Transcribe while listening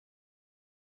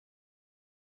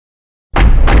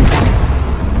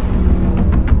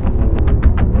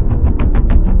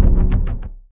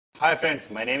Hi friends,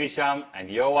 my name is Sham and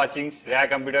you are watching Shreya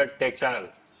Computer Tech Channel.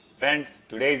 Friends,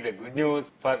 today is the good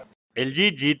news for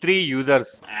LG G3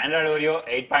 users. Android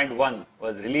Oreo 8.1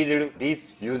 was released to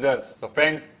these users. So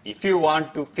friends, if you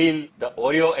want to feel the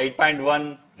Oreo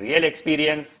 8.1 real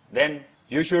experience, then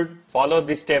you should follow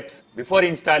these steps. Before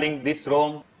installing this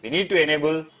ROM, we need to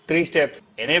enable 3 steps.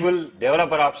 Enable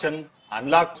developer option,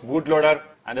 unlock bootloader,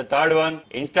 and the third one,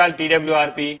 install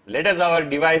TWRP. Let us our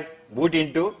device boot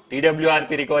into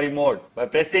TWRP recovery mode by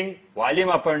pressing volume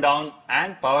up and down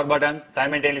and power button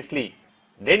simultaneously.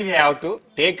 Then we have to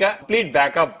take a complete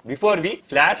backup before we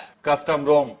flash custom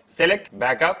ROM. Select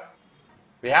backup.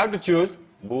 We have to choose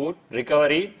boot,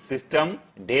 recovery, system,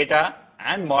 data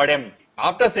and modem.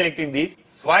 After selecting this,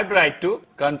 swipe right to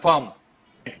confirm.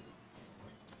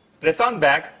 Press on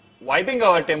back. Wiping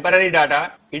our temporary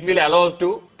data, it will allow us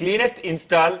to cleanest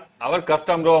install our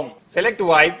custom ROM. Select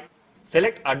wipe,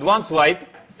 select advanced wipe,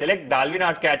 select Dolby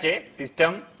Not Cache,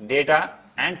 system, data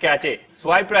and cache.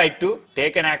 Swipe right to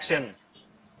take an action.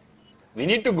 We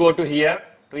need to go to here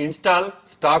to install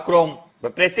stock ROM. By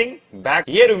pressing back,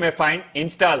 here you may find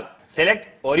install. Select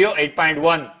Oreo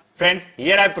 8.1. Friends,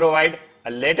 here I provide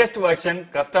a latest version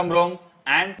custom ROM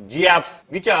and GApps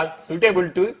which are suitable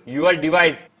to your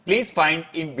device. Please find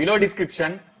in below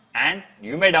description and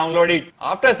you may download it.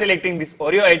 After selecting this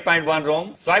Oreo 8.1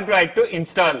 ROM, swipe right to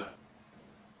install.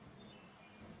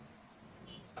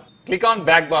 Click on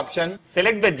back option,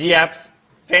 select the GApps.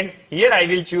 Friends, here I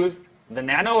will choose the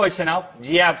nano version of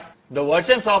GApps. The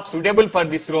versions of suitable for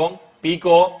this ROM,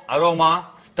 Pico, Aroma,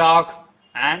 Stock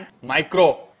and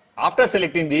Micro. After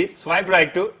selecting these, swipe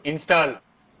right to install.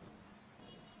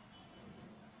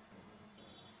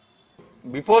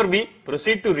 Before we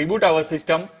proceed to reboot our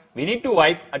system, we need to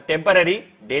wipe a temporary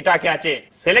data cache.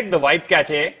 Select the wipe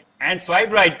cache and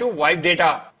swipe right to wipe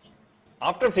data.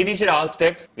 After finishing all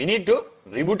steps, we need to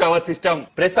reboot our system.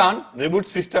 Press on reboot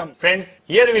system. Friends,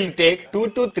 here will take 2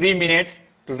 to 3 minutes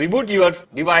to reboot your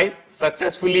device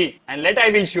successfully. And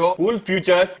I will show cool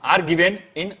features are given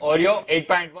in Oreo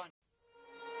 8.1.